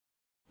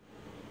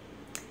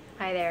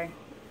Hi there.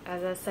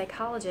 As a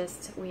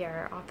psychologist, we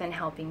are often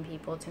helping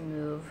people to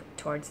move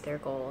towards their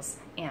goals.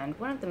 And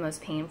one of the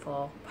most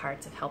painful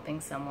parts of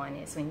helping someone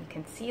is when you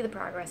can see the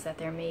progress that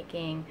they're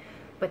making,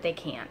 but they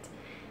can't.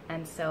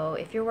 And so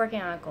if you're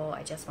working on a goal,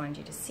 I just wanted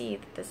you to see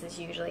that this is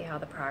usually how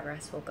the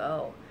progress will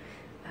go.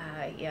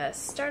 You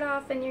start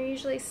off and you're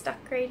usually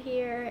stuck right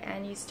here,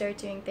 and you start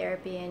doing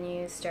therapy and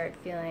you start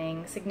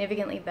feeling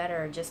significantly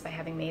better just by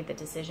having made the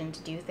decision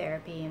to do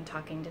therapy and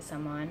talking to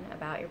someone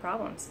about your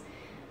problems.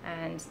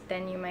 And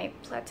then you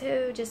might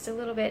plateau just a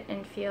little bit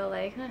and feel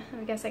like,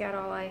 I guess I got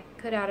all I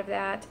could out of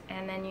that.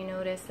 And then you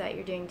notice that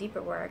you're doing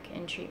deeper work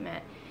in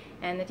treatment.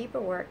 And the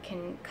deeper work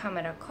can come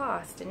at a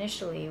cost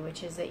initially,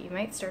 which is that you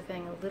might start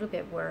feeling a little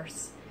bit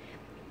worse.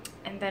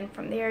 And then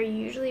from there, you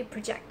usually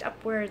project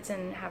upwards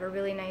and have a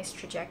really nice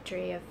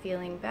trajectory of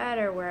feeling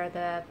better, where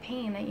the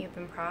pain that you've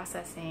been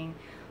processing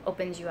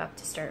opens you up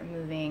to start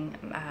moving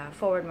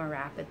forward more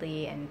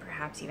rapidly, and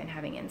perhaps even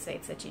having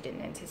insights that you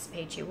didn't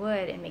anticipate you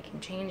would, and making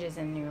changes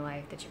in your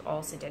life that you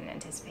also didn't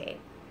anticipate.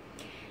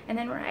 And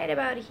then right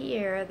about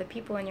here, the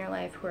people in your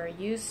life who are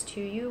used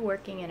to you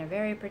working in a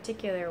very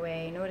particular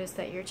way notice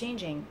that you're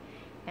changing.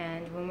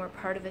 And when we're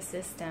part of a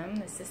system,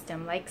 the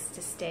system likes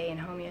to stay in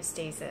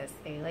homeostasis.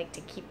 They like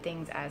to keep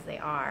things as they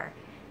are.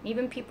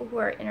 Even people who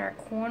are in our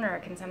corner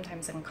can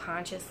sometimes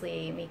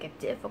unconsciously make it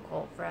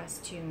difficult for us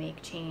to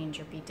make change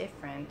or be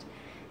different.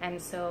 And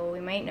so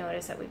we might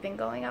notice that we've been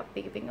going up,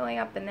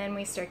 and then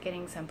we start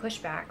getting some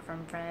pushback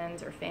from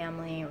friends or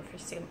family or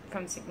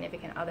from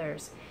significant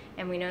others,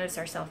 and we notice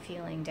ourselves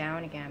feeling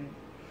down again.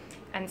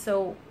 And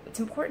so it's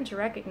important to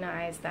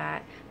recognize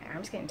that, my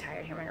arm's getting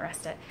tired here, I'm gonna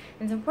rest it.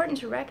 And it's important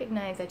to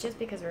recognize that just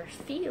because we're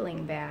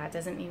feeling bad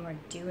doesn't mean we're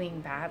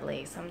doing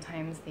badly.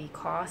 Sometimes the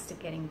cost of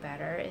getting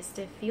better is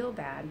to feel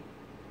bad.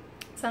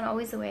 It's not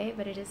always the way,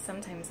 but it is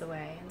sometimes the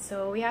way. And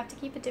so we have to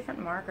keep a different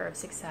marker of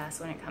success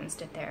when it comes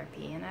to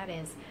therapy, and that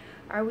is,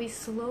 are we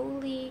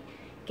slowly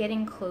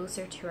getting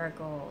closer to our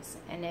goals?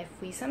 And if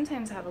we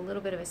sometimes have a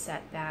little bit of a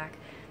setback,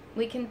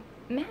 we can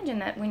imagine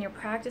that when you're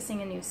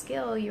practicing a new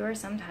skill, you are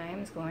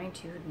sometimes going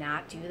to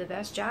not do the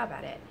best job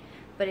at it.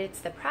 But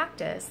it's the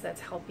practice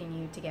that's helping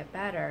you to get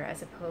better,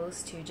 as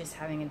opposed to just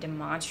having a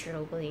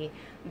demonstrably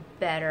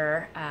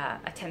better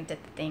attempt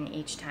at the thing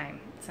each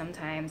time.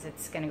 Sometimes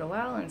it's going to go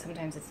well, and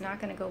sometimes it's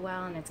not going to go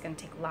well, and it's going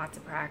to take lots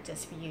of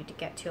practice for you to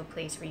get to a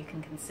place where you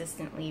can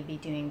consistently be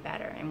doing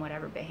better in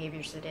whatever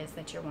behaviors it is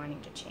that you're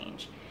wanting to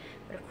change.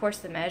 But of course,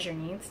 the measure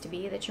needs to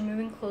be that you're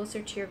moving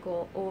closer to your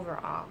goal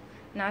overall,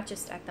 not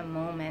just at the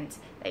moment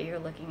that you're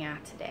looking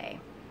at today.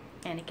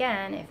 And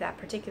again, if that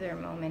particular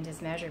moment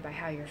is measured by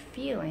how you're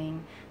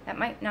feeling, that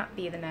might not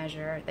be the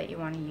measure that you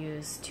want to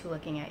use to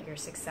looking at your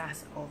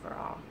success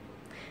overall.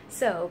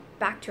 So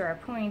back to our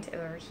point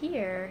over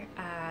here,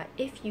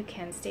 if you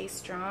can stay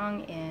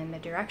strong in the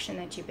direction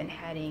that you've been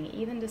heading,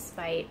 even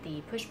despite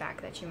the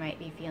pushback that you might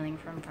be feeling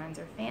from friends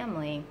or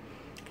family,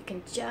 if you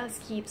can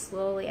just keep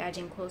slowly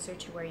edging closer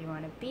to where you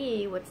want to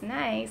be, what's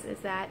nice is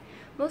that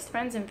most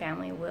friends and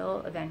family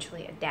will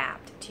eventually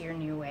adapt to your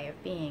new way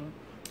of being.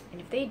 And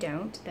if they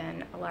don't,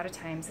 then a lot of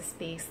times the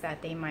space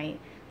that they might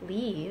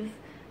leave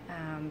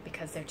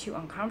because they're too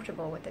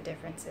uncomfortable with the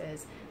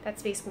differences, that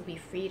space will be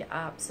freed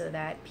up so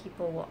that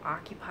people will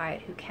occupy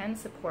it who can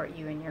support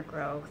you in your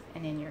growth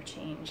and in your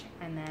change.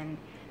 And then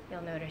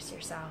you'll notice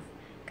yourself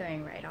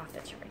going right off the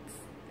charts.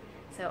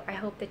 So I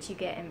hope that you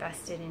get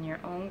invested in your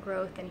own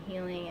growth and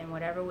healing in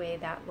whatever way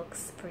that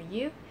looks for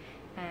you,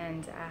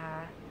 and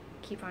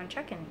keep on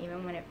trucking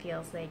even when it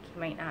feels like you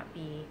might not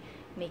be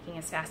making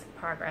as fast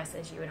progress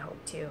as you would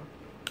hope to.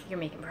 You're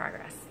making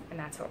progress, and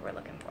that's what we're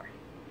looking for.